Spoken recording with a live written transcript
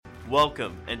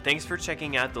Welcome, and thanks for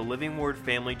checking out the Living Word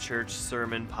Family Church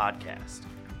Sermon Podcast.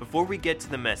 Before we get to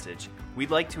the message,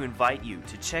 we'd like to invite you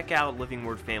to check out Living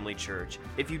Word Family Church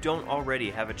if you don't already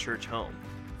have a church home.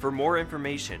 For more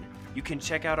information, you can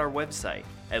check out our website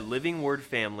at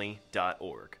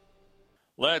livingwordfamily.org.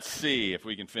 Let's see if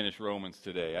we can finish Romans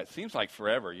today. It seems like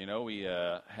forever. You know, we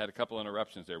had a couple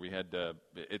interruptions there.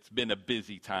 It's been a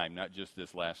busy time, not just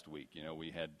this last week. You know,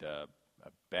 we had a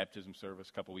baptism service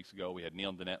a couple weeks ago. We had Neil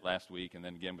and Danette last week, and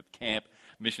then again with camp,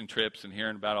 mission trips, and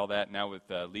hearing about all that. Now with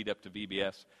lead up to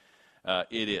VBS,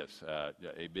 it is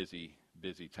a busy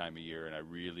time of year, and I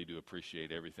really do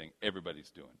appreciate everything everybody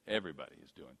is doing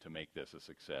to make this a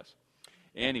success.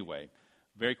 Anyway,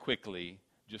 very quickly,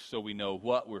 just so we know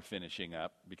what we're finishing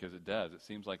up, because it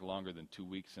seems like longer than 2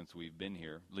 weeks since we've been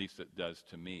here, at least it does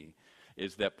to me,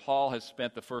 is that Paul has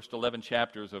spent the first 11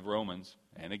 chapters of Romans,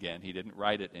 and again, he didn't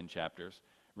write it in chapters.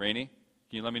 Rainey,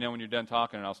 can you let me know when you're done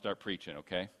talking, and I'll start preaching,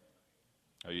 okay?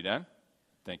 Are you done?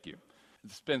 Thank you.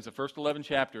 It spends the first 11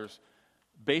 chapters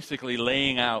basically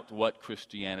laying out what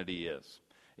Christianity is.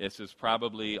 This is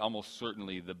probably, almost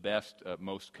certainly, the best,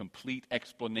 most complete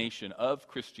explanation of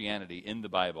Christianity in the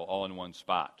Bible, all in one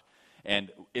spot.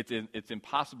 And it's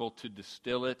impossible to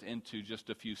distill it into just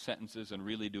a few sentences and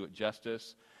really do it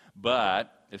justice.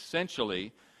 But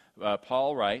essentially,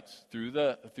 Paul writes through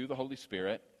the Holy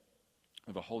Spirit.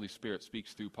 The Holy Spirit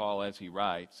speaks through Paul as he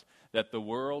writes that the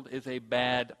world is a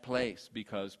bad place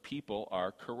because people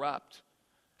are corrupt.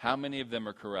 How many of them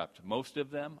are corrupt? Most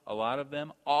of them, a lot of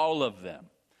them, all of them.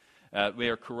 They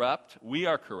are corrupt. We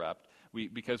are corrupt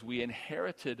because we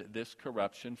inherited this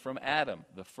corruption from Adam.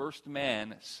 The first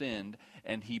man sinned,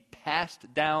 and he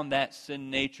passed down that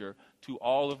sin nature to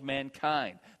all of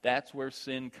mankind. That's where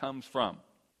sin comes from.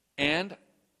 And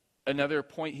another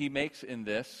point he makes in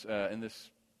this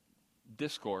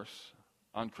discourse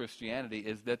on Christianity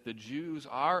is that the Jews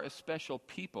are a special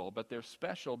people, but they're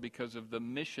special because of the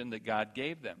mission that God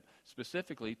gave them,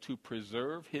 specifically to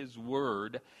preserve His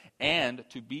Word and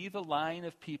to be the line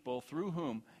of people through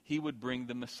whom He would bring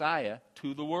the Messiah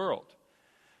to the world.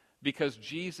 Because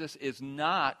Jesus is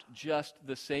not just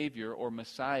the Savior or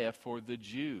Messiah for the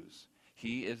Jews.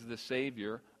 He is the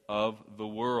Savior of the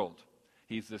world.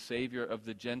 He's the Savior of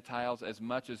the Gentiles as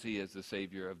much as He is the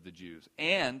Savior of the Jews.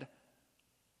 And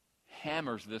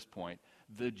hammers this point,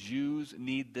 the Jews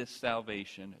need this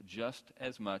salvation just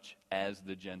as much as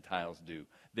the Gentiles do.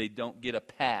 They don't get a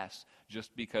pass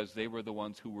just because they were the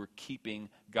ones who were keeping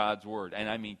God's word. And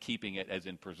I mean keeping it as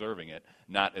in preserving it,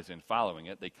 not as in following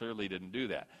it. They clearly didn't do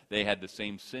that. They had the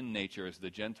same sin nature as the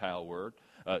Gentile world,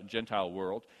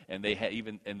 and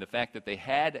the fact that they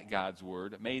had God's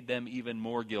word made them even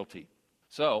more guilty.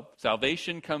 So,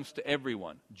 salvation comes to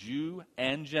everyone, Jew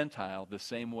and Gentile, the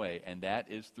same way, and that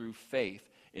is through faith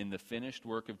in the finished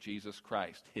work of Jesus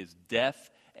Christ, His death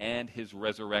and His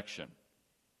resurrection.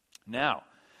 Now,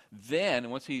 then,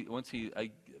 once he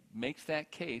makes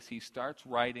that case, he starts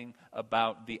writing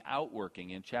about the outworking.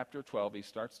 In chapter 12, he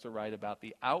starts to write about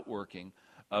the outworking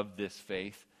of this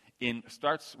faith.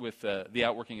 Starts with the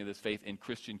outworking of this faith in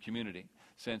Christian community.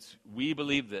 Since we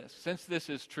believe this, since this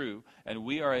is true, and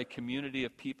we are a community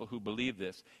of people who believe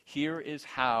this, here is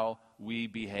how we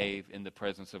behave in the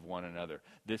presence of one another.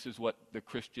 This is what the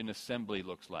Christian assembly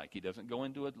looks like. He doesn't go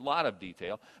into a lot of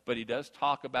detail, but he does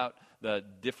talk about the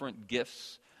different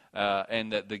gifts,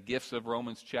 and that the gifts of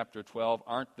Romans chapter 12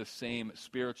 aren't the same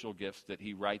spiritual gifts that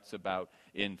he writes about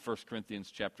in 1 Corinthians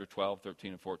chapter 12,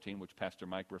 13, and 14, which Pastor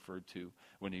Mike referred to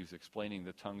when he was explaining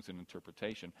the tongues and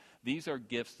interpretation. These are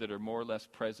gifts that are more or less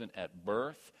present at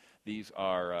birth. These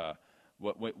are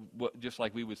what just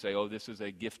like we would say, oh, this is a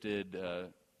gifted,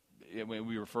 when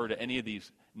we refer to any of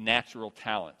these natural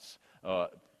talents,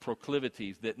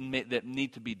 proclivities that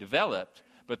need to be developed,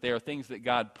 but they are things that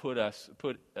God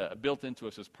built into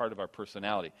us as part of our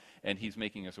personality. And He's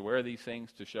making us aware of these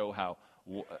things to show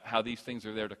how these things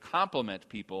are there to complement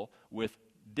people with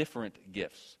different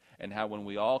gifts. And how when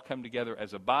we all come together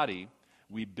as a body,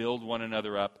 we build one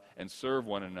another up and serve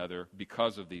one another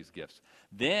because of these gifts.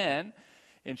 Then,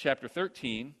 in chapter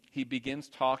 13, he begins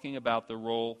talking about the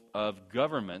role of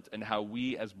government and how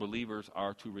we as believers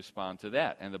are to respond to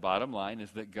that. And the bottom line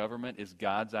is that government is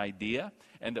God's idea,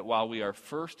 and that while we are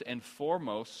first and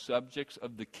foremost subjects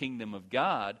of the kingdom of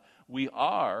God, we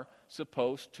are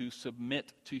supposed to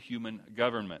submit to human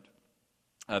government.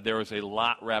 There is a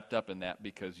lot wrapped up in that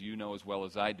because you know as well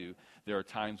as I do, there are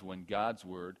times when God's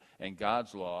word and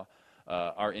God's law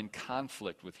are in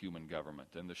conflict with human government.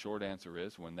 And the short answer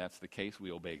is, when that's the case,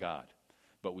 we obey God,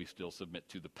 but we still submit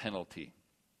to the penalty.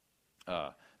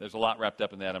 There's a lot wrapped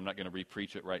up in that. I'm not going to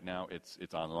re-preach it right now.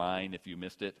 It's online if you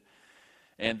missed it.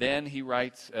 And then he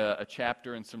writes a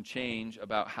chapter and some change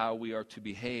about how we are to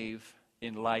behave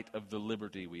in light of the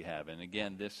liberty we have. And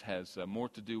again, this has more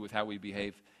to do with how we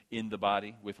behave in the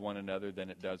body with one another than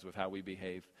it does with how we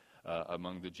behave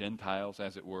among the Gentiles,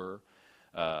 as it were.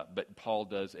 But Paul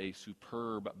does a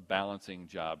superb balancing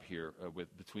job here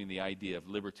between the idea of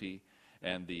liberty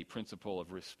and the principle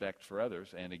of respect for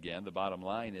others. And again, the bottom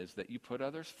line is that you put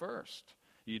others first.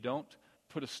 You don't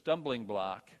put a stumbling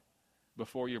block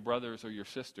before your brothers or your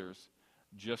sisters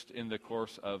just in the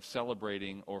course of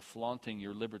celebrating or flaunting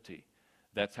your liberty.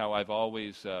 That's how I've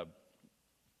always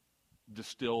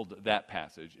distilled that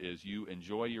passage, is you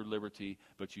enjoy your liberty,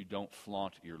 but you don't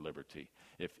flaunt your liberty.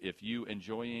 If you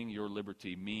enjoying your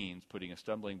liberty means putting a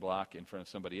stumbling block in front of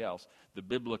somebody else, the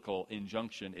biblical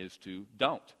injunction is to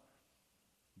don't.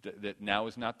 That now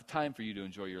is not the time for you to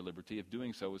enjoy your liberty. If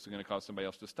doing so is going to cause somebody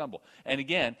else to stumble. And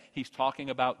again, he's talking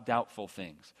about doubtful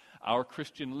things. Our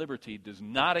Christian liberty does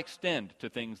not extend to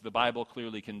things the Bible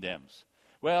clearly condemns.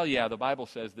 Well, yeah, the Bible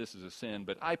says this is a sin,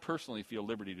 but I personally feel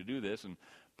liberty to do this. And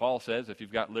Paul says if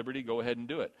you've got liberty, go ahead and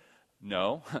do it.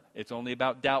 No, it's only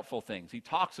about doubtful things. He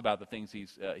talks about the things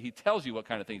he tells you what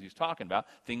kind of things he's talking about.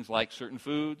 Things like certain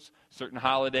foods, certain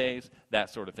holidays,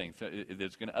 that sort of thing. So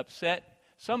it's going to upset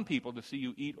some people to see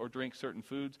you eat or drink certain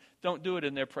foods. Don't do it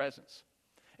in their presence.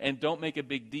 And don't make a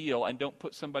big deal, and don't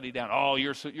put somebody down. Oh,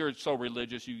 you're so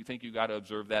religious, you think you got to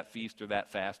observe that feast or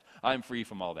that fast. I'm free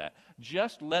from all that.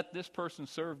 Just let this person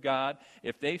serve God.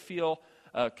 If they feel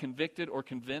convicted or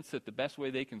convinced that the best way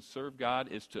they can serve God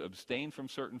is to abstain from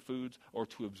certain foods or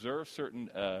to observe certain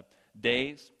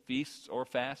days, feasts, or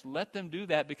fasts, let them do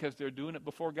that because they're doing it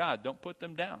before God. Don't put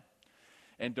them down.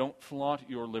 And don't flaunt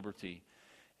your liberty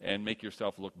and make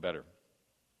yourself look better.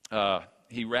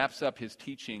 He wraps up his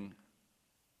teaching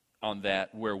on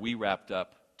that where we wrapped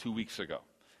up 2 weeks ago,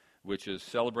 which is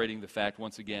celebrating the fact,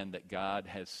 once again, that God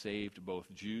has saved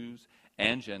both Jews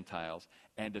and Gentiles,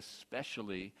 and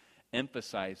especially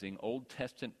emphasizing Old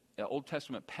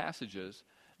Testament passages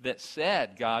that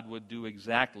said God would do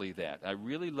exactly that. I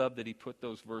really love that he put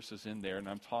those verses in there, and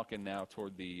I'm talking now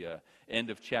toward the end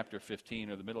of chapter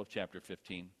 15 or the middle of chapter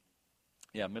 15.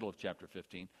 Yeah, middle of chapter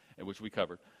 15, which we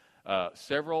covered.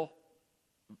 Several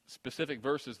specific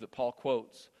verses that Paul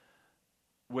quotes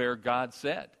where God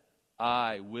said,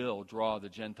 I will draw the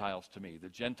Gentiles to me. The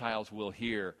Gentiles will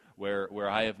hear where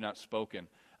I have not spoken.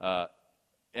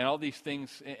 And all these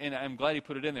things, and I'm glad he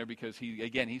put it in there because,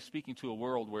 he's speaking to a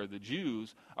world where the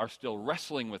Jews are still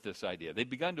wrestling with this idea. They've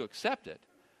begun to accept it.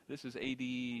 This is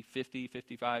AD 50,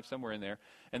 55, somewhere in there.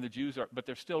 And the Jews but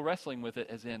they're still wrestling with it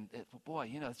as in, boy,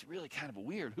 it's really kind of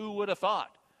weird. Who would have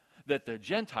thought that the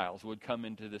Gentiles would come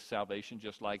into this salvation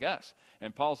just like us?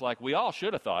 And Paul's like, we all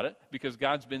should have thought it because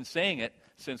God's been saying it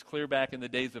since clear back in the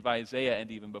days of Isaiah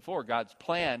and even before. God's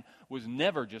plan was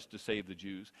never just to save the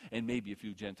Jews and maybe a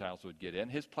few Gentiles would get in.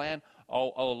 His plan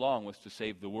all along was to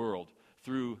save the world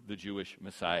through the Jewish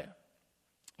Messiah.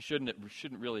 Shouldn't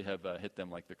really have hit them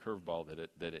like the curveball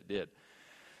that it did.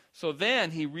 So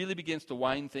then he really begins to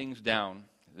wind things down,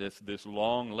 this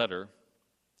long letter,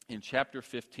 in chapter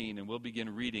 15, and we'll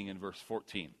begin reading in verse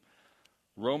 14.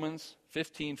 Romans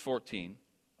 15:14.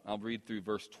 I'll read through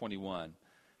verse 21.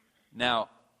 Now,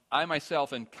 I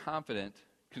myself am confident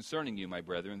concerning you, my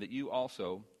brethren, that you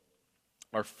also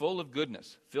are full of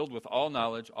goodness, filled with all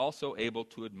knowledge, also able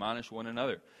to admonish one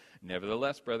another.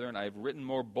 Nevertheless, brethren, I have written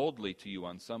more boldly to you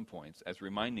on some points, as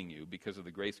reminding you, because of the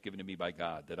grace given to me by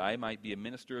God, that I might be a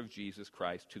minister of Jesus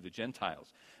Christ to the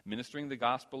Gentiles, ministering the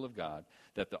gospel of God,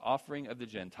 that the offering of the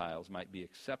Gentiles might be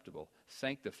acceptable,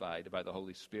 sanctified by the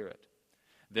Holy Spirit.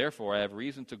 Therefore, I have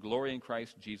reason to glory in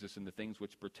Christ Jesus in the things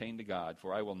which pertain to God,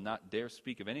 for I will not dare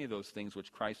speak of any of those things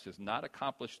which Christ has not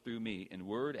accomplished through me in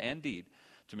word and deed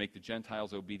to make the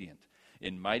Gentiles obedient,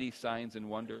 in mighty signs and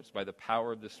wonders, by the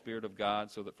power of the Spirit of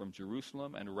God, so that from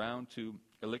Jerusalem and around to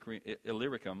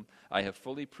Illyricum I have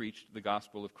fully preached the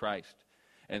gospel of Christ.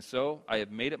 And so I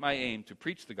have made it my aim to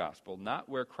preach the gospel, not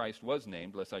where Christ was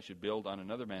named, lest I should build on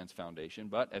another man's foundation,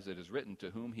 but as it is written, to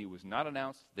whom he was not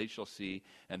announced, they shall see,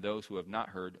 and those who have not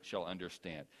heard shall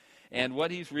understand. And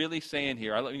what he's really saying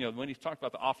here, when he's talking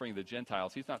about the offering of the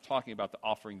Gentiles, he's not talking about the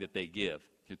offering that they give.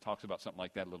 He talks about something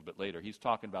like that a little bit later. He's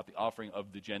talking about the offering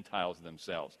of the Gentiles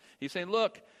themselves. He's saying,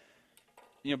 look,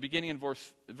 beginning in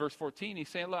verse 14, he's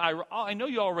saying, look, I know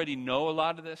you already know a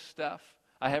lot of this stuff.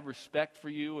 I have respect for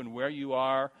you and where you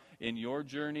are in your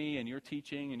journey and your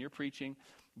teaching and your preaching,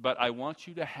 but I want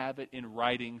you to have it in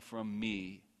writing from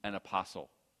me, an apostle,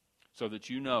 so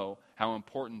that you know how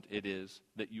important it is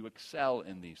that you excel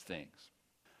in these things.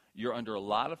 You're under a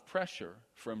lot of pressure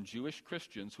from Jewish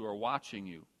Christians who are watching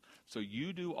you, So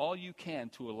you do all you can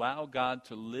to allow God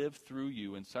to live through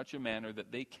you in such a manner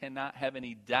that they cannot have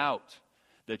any doubt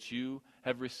that you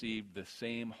have received the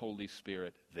same Holy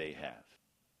Spirit they have.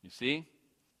 You see?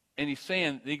 And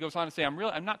he goes on to say,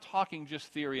 I'm not talking just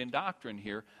theory and doctrine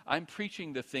here. I'm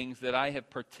preaching the things that I have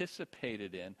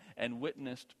participated in and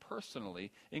witnessed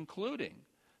personally, including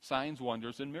signs,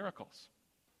 wonders, and miracles.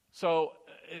 So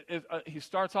he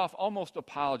starts off almost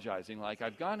apologizing, like,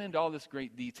 I've gone into all this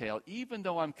great detail, even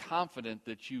though I'm confident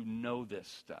that you know this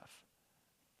stuff.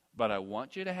 But I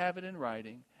want you to have it in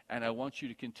writing, and I want you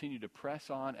to continue to press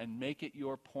on and make it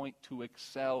your point to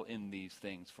excel in these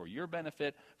things for your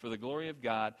benefit, for the glory of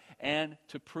God, and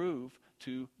to prove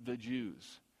to the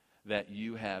Jews that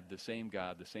you have the same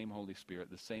God, the same Holy Spirit,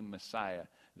 the same Messiah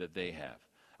that they have.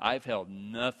 I've held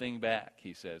nothing back,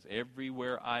 he says.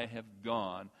 Everywhere I have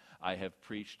gone, I have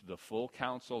preached the full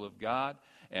counsel of God,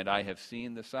 and I have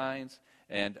seen the signs,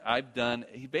 and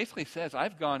he basically says,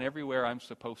 I've gone everywhere I'm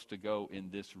supposed to go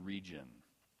in this region.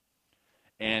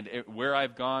 And where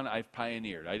I've gone, I've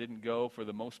pioneered. I didn't go, for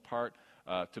the most part,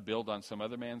 to build on some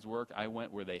other man's work. I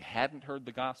went where they hadn't heard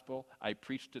the gospel. I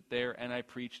preached it there, and I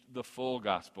preached the full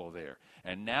gospel there.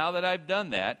 And now that I've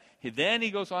done that, then he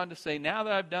goes on to say, now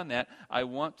that I've done that, I've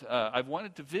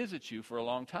wanted to visit you for a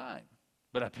long time,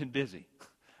 but I've been busy.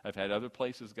 I've had other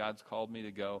places God's called me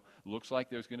to go. Looks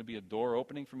like there's going to be a door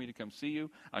opening for me to come see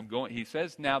you. He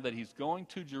says now that he's going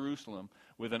to Jerusalem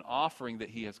with an offering that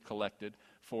he has collected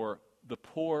for the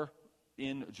poor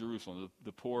in Jerusalem,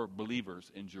 the poor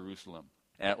believers in Jerusalem.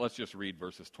 Let's just read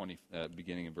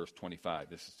beginning in verse 25.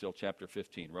 This is still chapter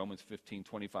 15, Romans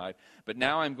 15:25. But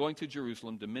now I'm going to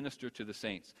Jerusalem to minister to the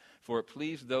saints, for it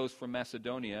pleased those from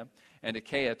Macedonia and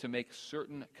Achaia to make a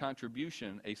certain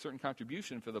contribution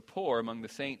for the poor among the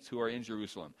saints who are in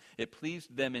Jerusalem. It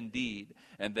pleased them indeed,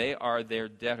 and they are their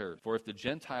debtors. For if the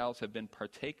Gentiles have been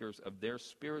partakers of their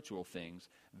spiritual things,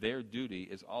 their duty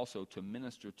is also to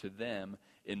minister to them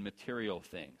in material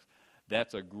things.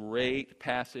 That's a great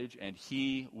passage, and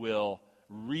he will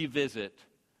revisit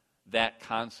that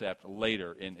concept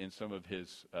later in some of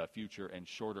his future and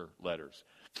shorter letters.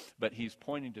 But he's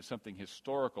pointing to something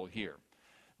historical here,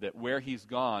 that where he's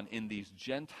gone in these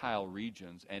Gentile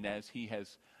regions, and as he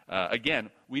has, again,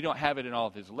 we don't have it in all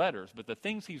of his letters, but the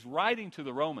things he's writing to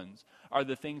the Romans are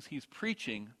the things he's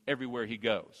preaching everywhere he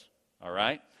goes, all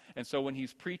right? And so when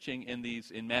he's preaching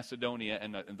in Macedonia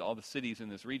and all the cities in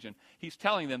this region, he's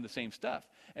telling them the same stuff.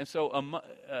 And so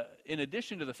in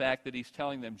addition to the fact that he's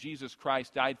telling them Jesus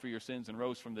Christ died for your sins and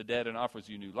rose from the dead and offers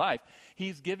you new life,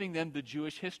 he's giving them the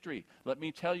Jewish history. Let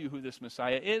me tell you who this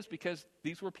Messiah is, because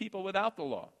these were people without the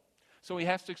law. So he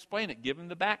has to explain it, give them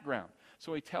the background.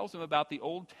 So he tells them about the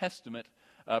Old Testament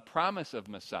promise of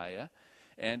Messiah,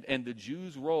 and the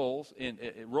Jews' role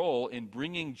in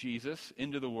bringing Jesus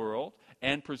into the world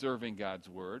and preserving God's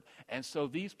word. And so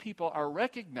these people are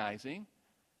recognizing,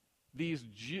 these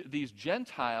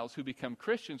Gentiles who become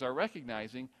Christians are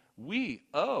recognizing, we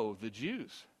owe the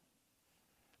Jews.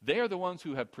 They are the ones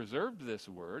who have preserved this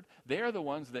word. They are the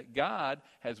ones that God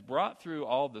has brought through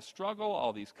all the struggle,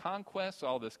 all these conquests,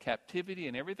 all this captivity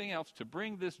and everything else to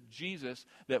bring this Jesus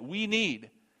that we need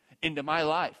into my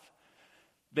life.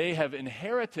 They have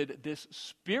inherited this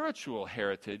spiritual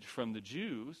heritage from the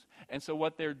Jews, and so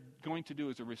what they're going to do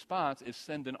as a response is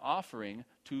send an offering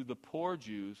to the poor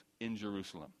Jews in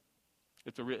Jerusalem.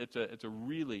 It's a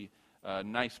really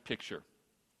nice picture.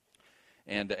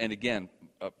 And again,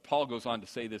 Paul goes on to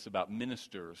say this about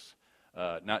ministers,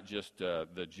 not just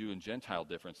the Jew and Gentile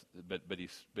difference, but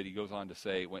he goes on to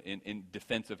say in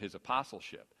defense of his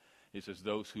apostleship. He says,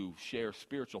 those who share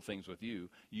spiritual things with you,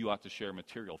 you ought to share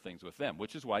material things with them,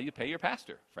 which is why you pay your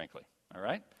pastor, frankly, all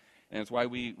right? And it's why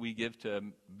we give to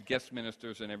guest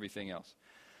ministers and everything else.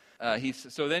 What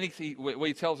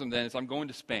he tells them then is, I'm going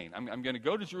to Spain. I'm going to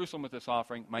go to Jerusalem with this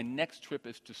offering. My next trip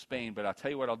is to Spain, but I'll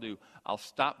tell you what I'll do. I'll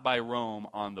stop by Rome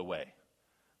on the way,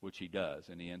 which he does,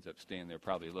 and he ends up staying there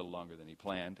probably a little longer than he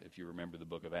planned, if you remember the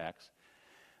book of Acts.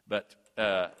 But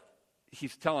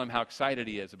he's telling them how excited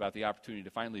he is about the opportunity to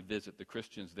finally visit the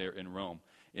Christians there in Rome.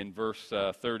 In verse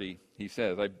 30, he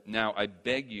says, Now I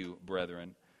beg you,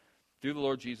 brethren, through the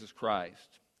Lord Jesus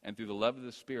Christ and through the love of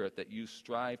the Spirit, that you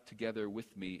strive together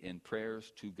with me in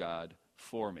prayers to God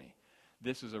for me.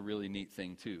 This is a really neat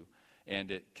thing, too.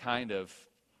 And it kind of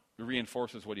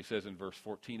reinforces what he says in verse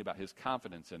 14 about his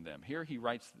confidence in them. Here he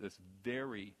writes this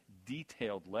very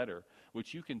detailed letter,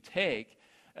 which you can take.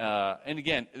 And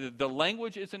again, the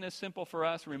language isn't as simple for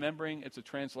us, remembering it's a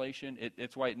translation.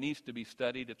 It's why it needs to be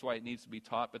studied. It's why it needs to be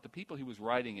taught. But the people he was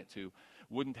writing it to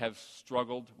wouldn't have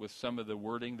struggled with some of the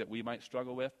wording that we might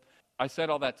struggle with. I said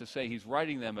all that to say he's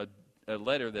writing them a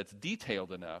letter that's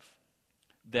detailed enough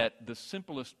that the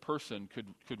simplest person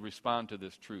could respond to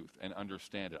this truth and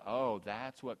understand it. Oh,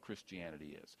 that's what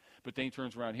Christianity is. But then he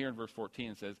turns around here in verse 14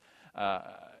 and says,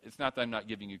 it's not that I'm not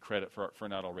giving you credit for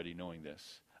not already knowing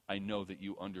this. I know that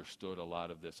you understood a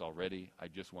lot of this already. I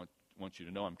just want you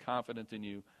to know I'm confident in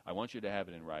you. I want you to have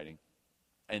it in writing.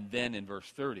 And then in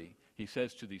verse 30, he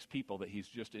says to these people that he's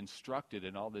just instructed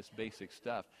in all this basic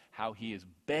stuff, how he is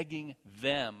begging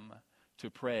them to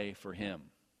pray for him.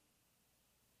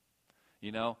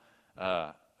 You know,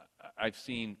 I've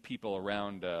seen people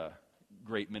around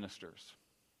great ministers,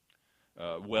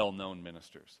 well-known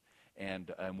ministers.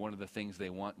 And one of the things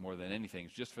they want more than anything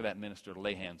is just for that minister to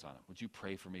lay hands on them. Would you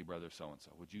pray for me, brother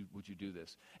so-and-so? Would you do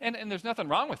this? And there's nothing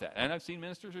wrong with that. And I've seen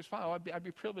ministers respond, oh, I'd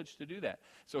be privileged to do that.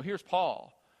 So here's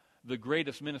Paul, the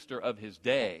greatest minister of his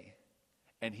day,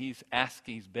 and he's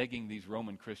begging these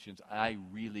Roman Christians, I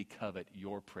really covet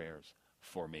your prayers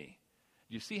for me.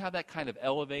 Do you see how that kind of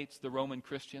elevates the Roman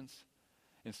Christians?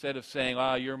 Instead of saying,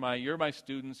 you're my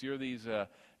students,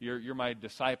 you're my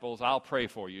disciples, I'll pray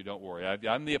for you, don't worry.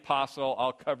 I'm the apostle,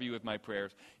 I'll cover you with my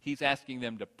prayers. He's asking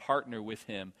them to partner with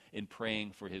him in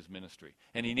praying for his ministry.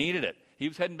 And he needed it. He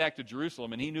was heading back to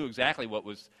Jerusalem, and he knew exactly what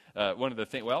was one of the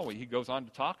things. Well, he goes on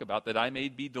to talk about that I may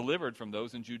be delivered from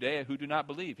those in Judea who do not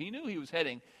believe. He knew he was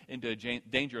heading into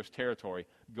dangerous territory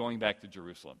going back to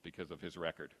Jerusalem because of his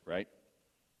record, right?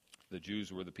 The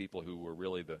Jews were the people who were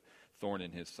really the thorn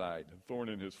in his side, thorn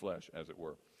in his flesh, as it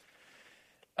were.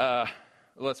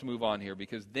 Let's move on here,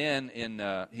 because then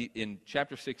in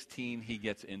chapter 16, he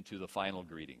gets into the final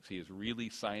greetings. He is really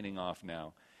signing off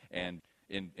now. And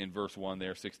in verse 1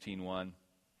 there, 16:1,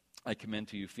 I commend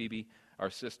to you Phoebe, our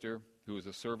sister, who is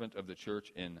a servant of the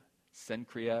church in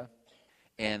Cenchrea.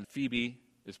 And Phoebe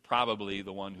is probably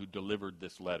the one who delivered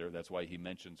this letter. That's why he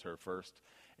mentions her first.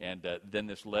 And then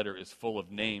this letter is full of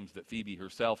names that Phoebe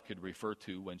herself could refer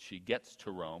to when she gets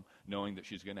to Rome, knowing that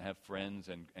she's going to have friends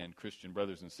and Christian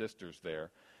brothers and sisters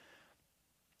there.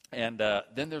 And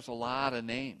then there's a lot of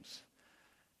names.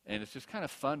 And it's just kind of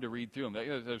fun to read through them.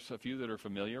 There's a few that are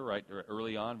familiar, right?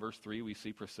 Early on, verse 3, we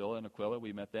see Priscilla and Aquila.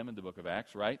 We met them in the book of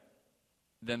Acts, right?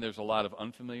 Then there's a lot of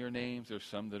unfamiliar names. There's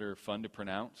some that are fun to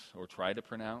pronounce or try to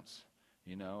pronounce.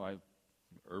 You know,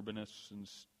 Urbanus and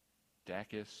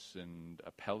Stachys and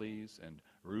Apelles and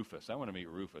Rufus. I want to meet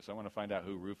Rufus. I want to find out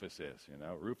who Rufus is. You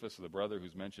know, Rufus, the brother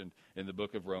who's mentioned in the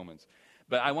book of Romans.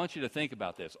 But I want you to think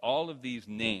about this. All of these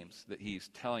names that he's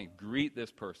telling, greet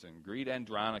this person, greet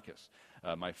Andronicus,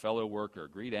 my fellow worker,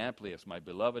 greet Amplias, my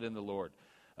beloved in the Lord.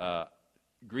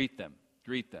 Greet them,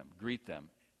 greet them, greet them.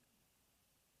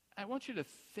 I want you to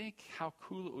think how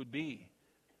cool it would be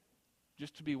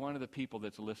just to be one of the people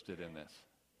that's listed in this.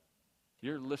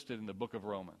 You're listed in the book of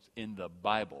Romans, in the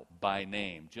Bible, by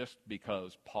name, just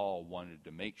because Paul wanted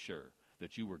to make sure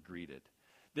that you were greeted.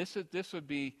 This would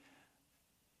be,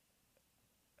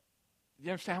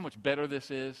 you understand how much better this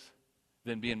is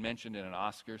than being mentioned in an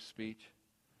Oscars speech?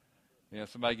 You know,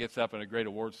 somebody gets up in a great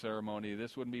award ceremony,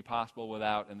 this wouldn't be possible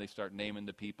without, and they start naming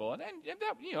the people. And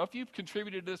that, you know, if you've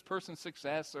contributed to this person's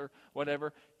success or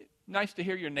whatever, nice to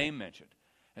hear your name mentioned.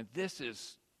 And this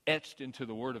is etched into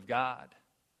the Word of God.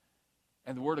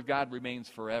 And the Word of God remains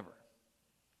forever.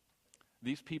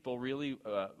 These people really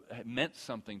meant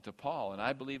something to Paul, and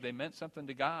I believe they meant something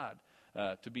to God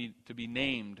to be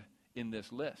named in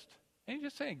this list. And he's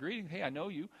just saying, greetings, hey, I know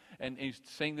you. And he's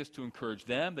saying this to encourage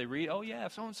them. They read, oh yeah,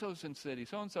 so-and-so's in the city,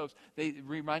 so-and-so's.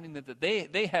 Reminding them that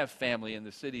they have family in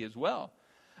the city as well.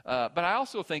 But I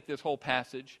also think this whole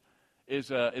passage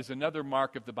is another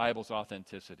mark of the Bible's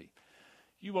authenticity.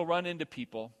 You will run into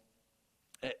people,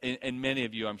 and many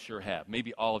of you, I'm sure, have.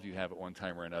 Maybe all of you have at one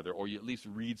time or another, or you at least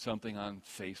read something on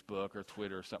Facebook or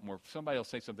Twitter or something where somebody will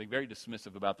say something very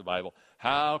dismissive about the Bible.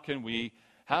 How can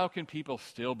people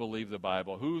still believe the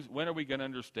Bible? When are we going to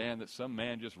understand that some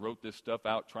man just wrote this stuff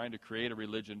out trying to create a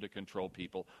religion to control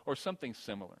people, or something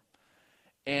similar?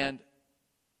 And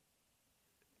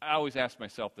I always ask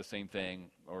myself the same thing,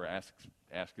 or ask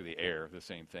the air the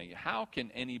same thing. How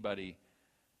could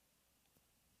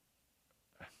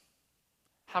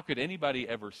anybody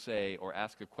ever say or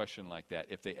ask a question like that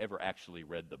if they ever actually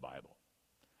read the Bible?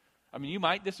 I mean, you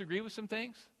might disagree with some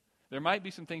things. There might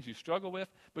be some things you struggle with,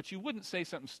 but you wouldn't say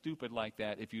something stupid like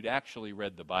that if you'd actually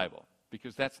read the Bible,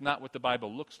 because that's not what the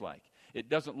Bible looks like. It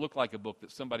doesn't look like a book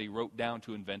that somebody wrote down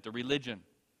to invent a religion.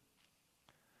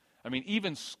 I mean,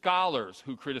 even scholars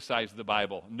who criticize the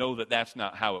Bible know that that's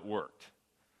not how it worked.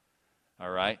 All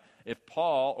right? If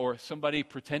Paul or somebody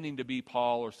pretending to be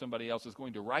Paul or somebody else is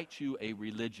going to write you a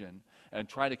religion and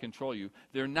try to control you,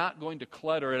 they're not going to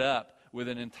clutter it up with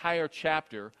an entire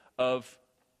chapter of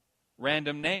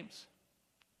random names.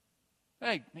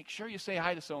 Hey, make sure you say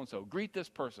hi to so-and-so. Greet this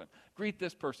person. Greet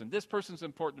this person. This person's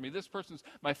important to me. This person's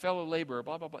my fellow laborer,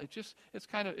 blah, blah, blah.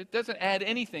 It doesn't add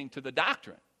anything to the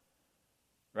doctrine.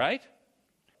 Right?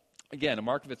 Again, a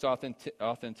mark of its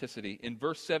authenticity. In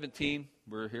verse 17,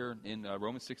 we're here in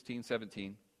Romans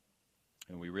 16:17,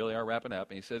 and we really are wrapping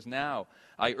up. And he says, "Now,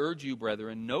 I urge you,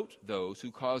 brethren, note those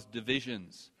who cause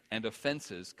divisions and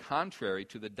offenses contrary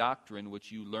to the doctrine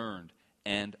which you learned,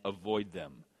 and avoid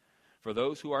them. For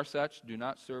those who are such do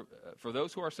not serve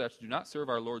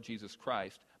our Lord Jesus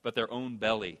Christ, but their own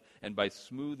belly, and by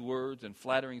smooth words and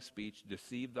flattering speech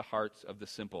deceive the hearts of the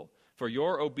simple. For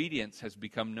your obedience has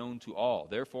become known to all.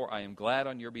 Therefore I am glad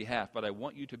on your behalf, but I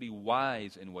want you to be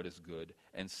wise in what is good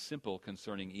and simple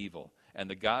concerning evil. And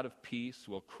the God of peace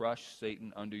will crush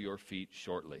Satan under your feet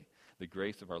shortly. The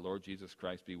grace of our Lord Jesus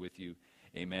Christ be with you.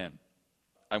 Amen."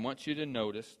 I want you to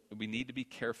notice that we need to be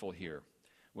careful here.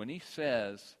 When he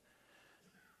says,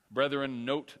 "Brethren,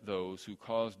 note those who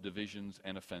cause divisions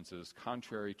and offenses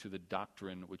contrary to the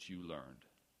doctrine which you learned,"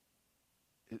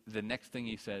 the next thing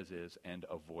he says is, "and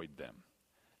avoid them."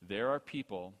 There are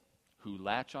people who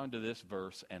latch onto this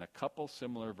verse and a couple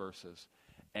similar verses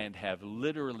and have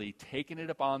literally taken it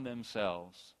upon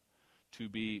themselves to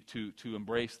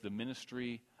embrace the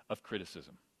ministry of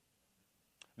criticism.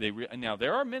 Now,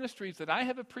 there are ministries that I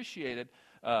have appreciated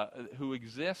who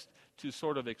exist to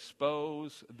sort of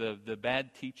expose the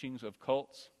bad teachings of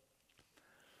cults,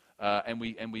 and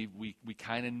we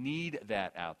kind of need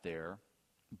that out there.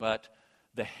 But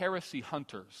the heresy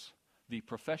hunters, the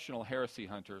professional heresy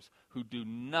hunters, who do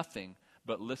nothing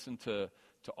but listen to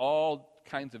all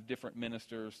kinds of different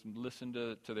ministers, listen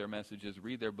to their messages,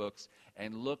 read their books,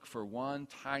 and look for one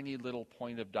tiny little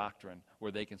point of doctrine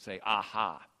where they can say,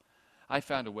 "Aha." I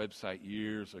found a website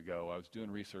years ago. I was doing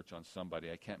research on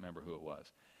somebody. I can't remember who it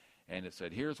was. And it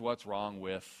said, "Here's what's wrong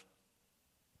with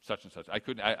such and such." I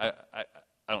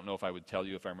don't know if I would tell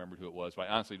you if I remembered who it was, but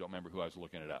I honestly don't remember who I was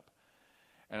looking it up.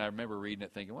 And I remember reading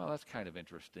it thinking, well, that's kind of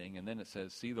interesting. And then it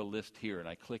says, "See the list here." And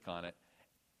I click on it.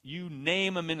 You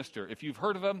name a minister. If you've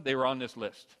heard of them, they were on this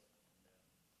list.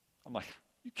 I'm like,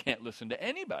 you can't listen to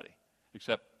anybody.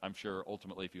 Except, I'm sure,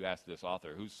 ultimately, if you ask this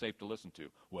author, who's safe to listen to?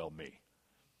 Well, me.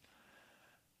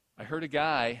 I heard a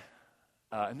guy,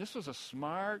 and this was a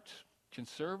smart,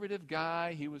 conservative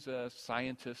guy. He was a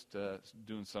scientist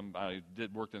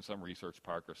worked in some research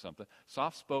park or something.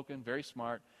 Soft-spoken, very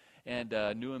smart, and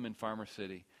knew him in Farmer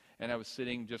City. And I was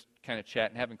sitting just kind of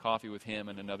chatting, having coffee with him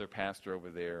and another pastor over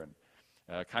there,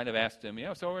 and kind of asked him,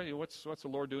 so what's the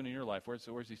Lord doing in your life?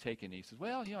 Where's he taking you? He says,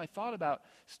 well, I thought about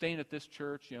staying at this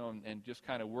church, and just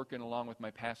kind of working along with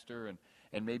my pastor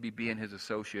and maybe being his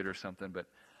associate or something, but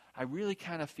I really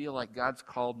kind of feel like God's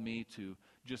called me to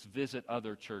just visit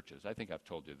other churches. I think I've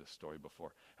told you this story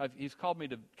before. He's called me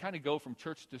to kind of go from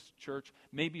church to church,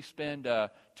 maybe spend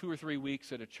 2 or 3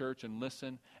 weeks at a church and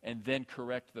listen, and then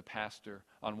correct the pastor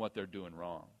on what they're doing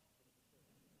wrong.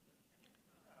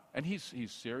 And he's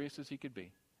serious as he could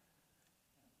be.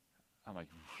 I'm like,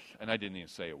 and I didn't even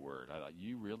say a word. I thought,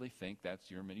 you really think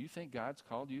that's your ministry? You think God's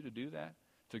called you to do that?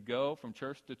 To go from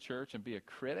church to church and be a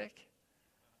critic?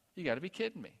 You got to be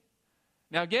kidding me.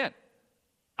 Now again,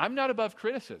 I'm not above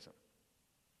criticism.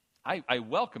 I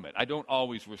welcome it. I don't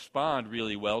always respond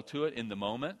really well to it in the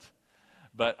moment,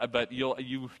 but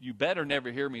you better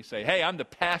never hear me say, "Hey, I'm the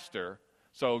pastor,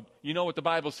 so you know what the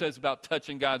Bible says about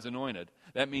touching God's anointed."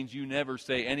 That means you never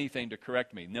say anything to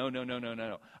correct me. No.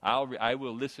 I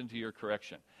will listen to your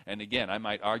correction. And again, I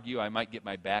might argue, I might get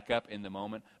my back up in the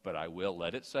moment, but I will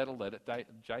let it settle, let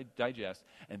it digest,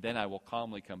 and then I will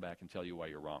calmly come back and tell you why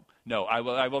you're wrong. No, I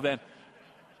will then.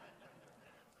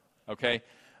 Okay?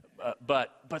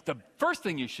 But the first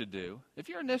thing you should do, if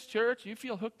you're in this church, you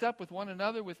feel hooked up with one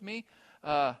another, with me,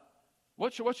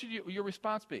 what should your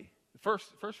response be? The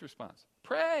first response,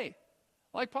 pray.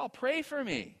 Like Paul, pray for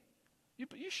me.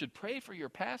 You should pray for your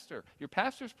pastor. Your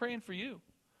pastor's praying for you.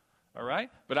 All right?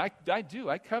 But I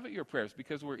covet your prayers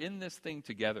because we're in this thing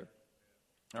together.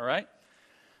 All right?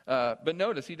 But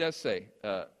notice he does say,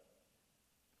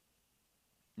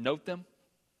 note them.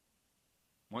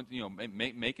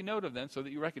 Make a note of them so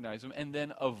that you recognize them, and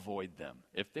then avoid them.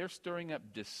 If they're stirring up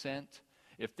dissent,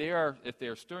 if they are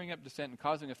stirring up dissent and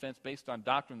causing offense based on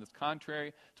doctrine that's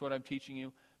contrary to what I'm teaching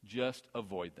you, just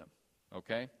avoid them.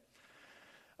 Okay?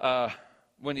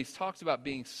 When he talks about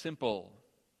being simple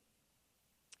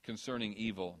concerning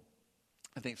evil,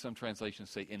 I think some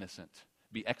translations say innocent.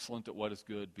 Be excellent at what is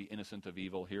good, be innocent of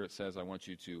evil. Here it says, I want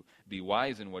you to be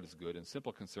wise in what is good and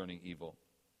simple concerning evil.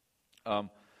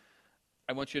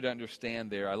 I want you to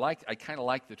understand there, I kind of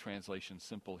like the translation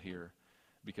simple here,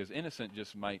 because innocent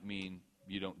just might mean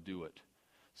you don't do it.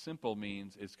 Simple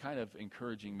means it's kind of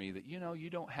encouraging me that, you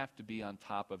don't have to be on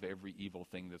top of every evil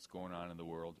thing that's going on in the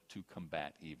world to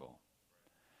combat evil.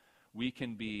 We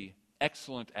can be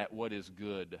excellent at what is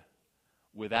good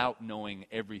without knowing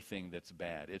everything that's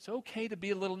bad. It's okay to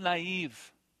be a little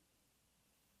naive.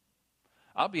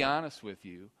 I'll be honest with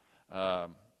you. I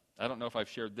don't know if I've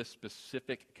shared this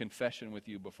specific confession with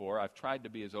you before. I've tried to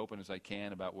be as open as I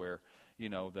can about where,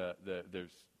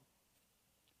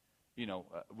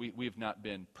 we've not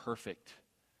been perfect.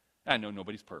 I know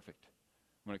nobody's perfect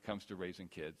when it comes to raising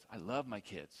kids. I love my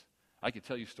kids. I could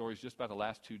tell you stories just about the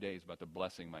last 2 days about the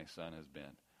blessing my son has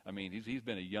been. I mean, he's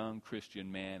been a young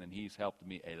Christian man, and he's helped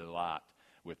me a lot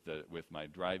with my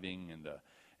driving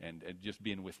and just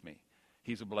being with me.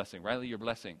 He's a blessing. Riley, you're a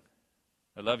blessing.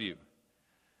 I love you.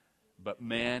 But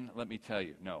man, let me tell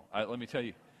you.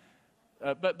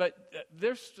 But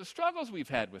there's the struggles we've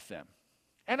had with them.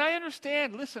 And I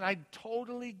understand. Listen, I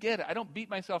totally get it. I don't beat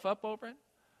myself up over it.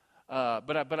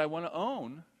 But I want to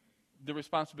own the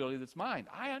responsibility that's mine.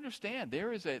 I understand.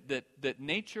 There is that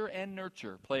nature and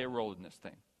nurture play a role in this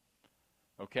thing.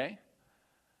 Okay?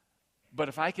 But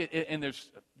if I could, and there's,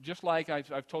 just like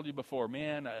I've told you before,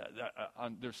 man,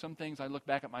 there's some things I look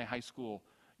back at my high school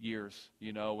years,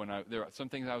 when there are some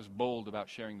things I was bold about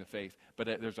sharing the faith, but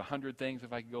there's 100 things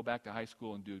if I could go back to high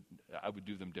school and I would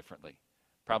do them differently.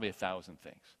 Probably 1,000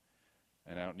 things.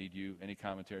 And I don't need any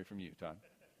commentary from you, Todd.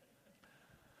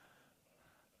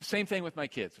 Same thing with my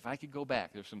kids. If I could go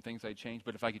back, there's some things I'd change,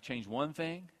 but if I could change one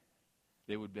thing,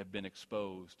 they would have been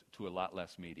exposed to a lot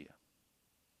less media.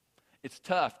 It's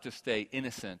tough to stay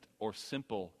innocent or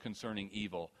simple concerning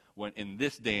evil when in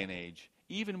this day and age,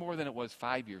 even more than it was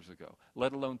 5 years ago,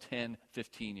 let alone 10,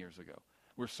 15 years ago.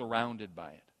 We're surrounded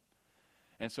by it.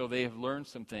 And so they have learned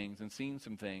some things and seen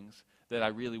some things that I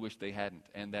really wish they hadn't.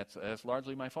 And that's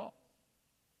largely my fault.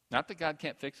 Not that God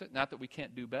can't fix it, not that we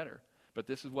can't do better, but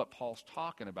this is what Paul's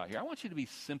talking about here. I want you to be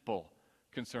simple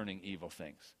concerning evil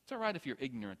things. It's all right if you're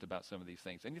ignorant about some of these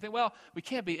things. And you think, well, we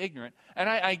can't be ignorant. And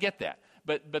I get that.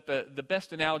 But the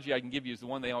best analogy I can give you is the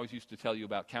one they always used to tell you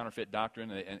about counterfeit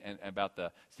doctrine and about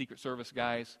the Secret Service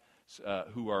guys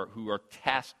who are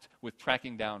tasked with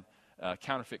tracking down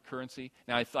counterfeit currency.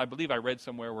 Now, I believe I read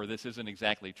somewhere where this isn't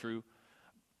exactly true,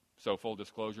 so full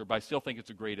disclosure, but I still think it's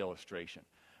a great illustration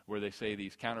where they say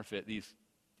these counterfeit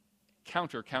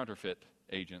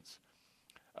agents,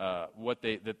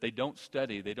 that they don't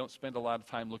study, they don't spend a lot of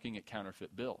time looking at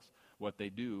counterfeit bills. What they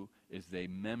do is they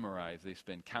memorize, they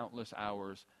spend countless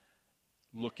hours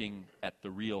looking at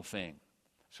the real thing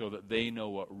so that they know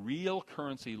what real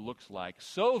currency looks like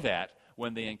so that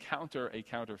when they encounter a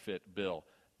counterfeit bill,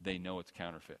 they know it's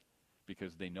counterfeit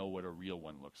because they know what a real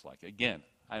one looks like. Again,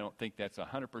 I don't think that's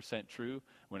 100% true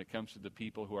when it comes to the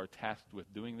people who are tasked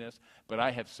with doing this, but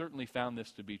I have certainly found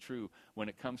this to be true when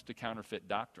it comes to counterfeit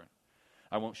doctrine.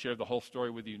 I won't share the whole story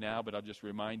with you now, but I'll just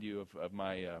remind you of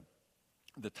my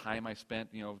the time I spent,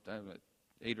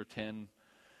 8 or 10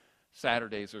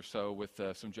 Saturdays or so with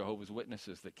some Jehovah's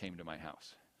Witnesses that came to my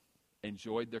house.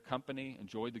 Enjoyed their company,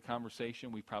 enjoyed the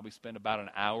conversation. We probably spent about an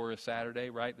hour a Saturday,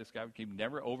 right? This guy would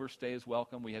never overstay his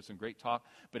welcome. We had some great talk.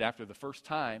 But after the first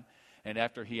time, and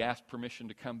after he asked permission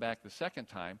to come back the second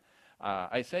time,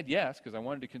 I said yes because I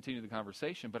wanted to continue the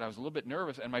conversation, but I was a little bit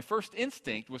nervous. And my first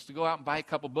instinct was to go out and buy a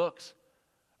couple books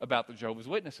about the Jehovah's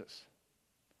Witnesses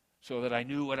so that I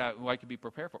knew what I could be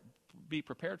prepared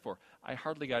for. I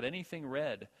hardly got anything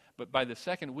read, but by the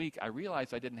second week, I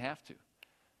realized I didn't have to.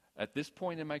 At this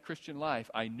point in my Christian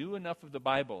life, I knew enough of the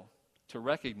Bible to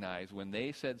recognize when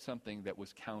they said something that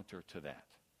was counter to that.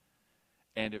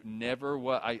 And it never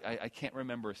was, I can't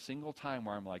remember a single time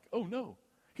where I'm like, oh no,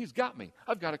 he's got me.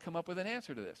 I've got to come up with an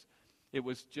answer to this. It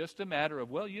was just a matter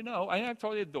of, I've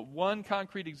told you the one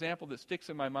concrete example that sticks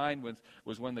in my mind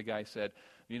was when the guy said,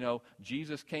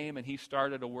 Jesus came and he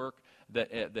started a work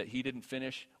that he didn't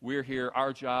finish. We're here,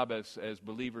 our job as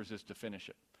believers is to finish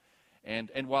it.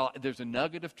 And while there's a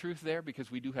nugget of truth there because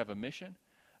we do have a mission,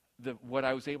 what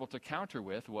I was able to counter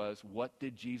with was, what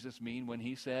did Jesus mean when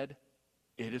he said,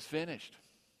 it is finished?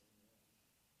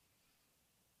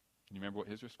 Can you remember what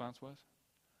his response was?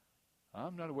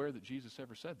 I'm not aware that Jesus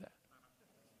ever said that.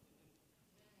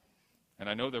 And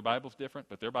I know their Bible's different,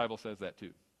 but their Bible says that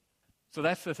too. So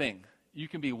that's the thing. You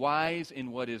can be wise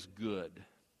in what is good.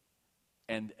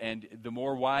 And the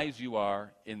more wise you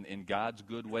are in God's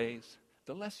good ways,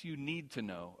 the less you need to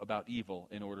know about evil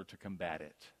in order to combat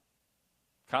it.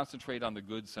 Concentrate on the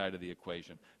good side of the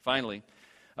equation. Finally,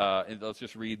 and let's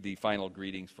just read the final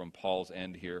greetings from Paul's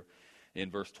end here in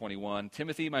verse 21.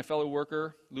 Timothy, my fellow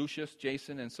worker, Lucius,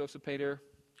 Jason, and Sosipater,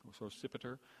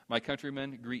 Sosipater, my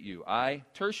countrymen, greet you. I,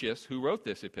 Tertius, who wrote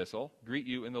this epistle, greet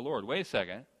you in the Lord. Wait a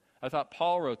second. I thought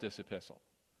Paul wrote this epistle.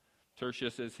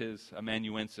 Tertius is his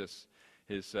amanuensis,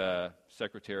 his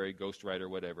secretary, ghostwriter,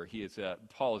 whatever.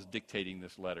 Paul is dictating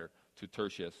this letter to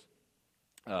Tertius.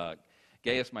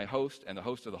 Gaius, my host, and the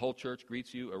host of the whole church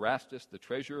greets you. Erastus, the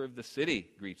treasurer of the city,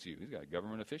 greets you. He's got a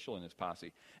government official in his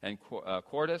posse. And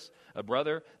Quartus, a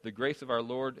brother, the grace of our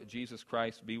Lord Jesus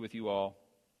Christ be with you all.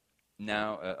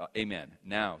 Now, amen.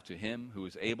 Now, to him who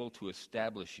is able to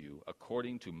establish you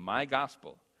according to my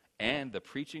gospel and the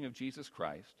preaching of Jesus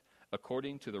Christ,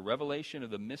 according to the revelation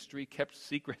of the mystery kept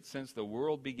secret since the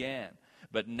world began,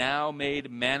 but now made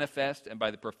manifest and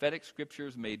by the prophetic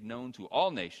scriptures made known to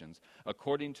all nations,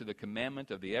 according to the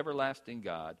commandment of the everlasting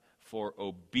God, for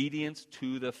obedience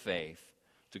to the faith.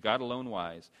 To God alone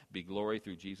wise, be glory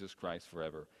through Jesus Christ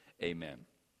forever. Amen.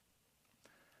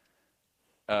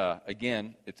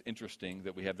 Again, it's interesting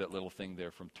that we have that little thing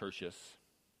there from Tertius.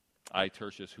 I,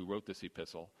 Tertius, who wrote this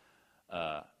epistle.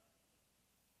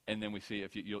 And then we see,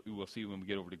 you will see when we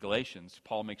get over to Galatians,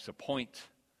 Paul makes a point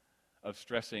of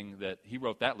stressing that he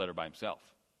wrote that letter by himself.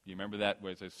 You remember that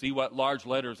where it says, "See what large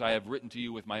letters I have written to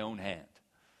you with my own hand."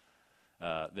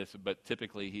 But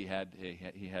typically he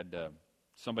had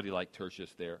somebody like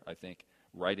Tertius there, I think,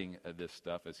 writing this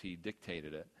stuff as he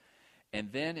dictated it.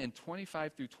 And then in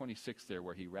 25 through 26 there,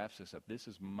 where he wraps this up, this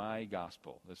is my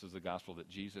gospel. This is the gospel that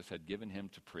Jesus had given him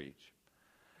to preach.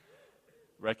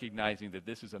 Recognizing that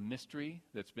this is a mystery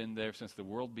that's been there since the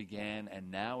world began, and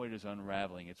now it is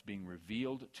unraveling. It's being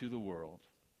revealed to the world.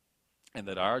 And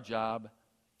that our job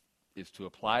is to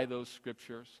apply those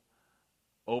scriptures,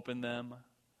 open them,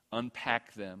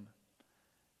 unpack them,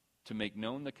 to make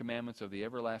known the commandments of the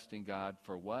everlasting God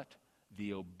for what?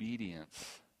 The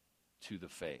obedience to the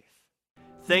faith.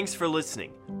 Thanks for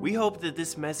listening. We hope that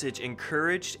this message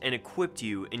encouraged and equipped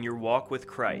you in your walk with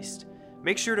Christ.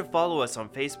 Make sure to follow us on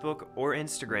Facebook or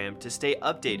Instagram to stay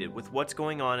updated with what's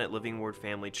going on at Living Word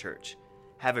Family Church.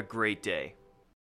 Have a great day.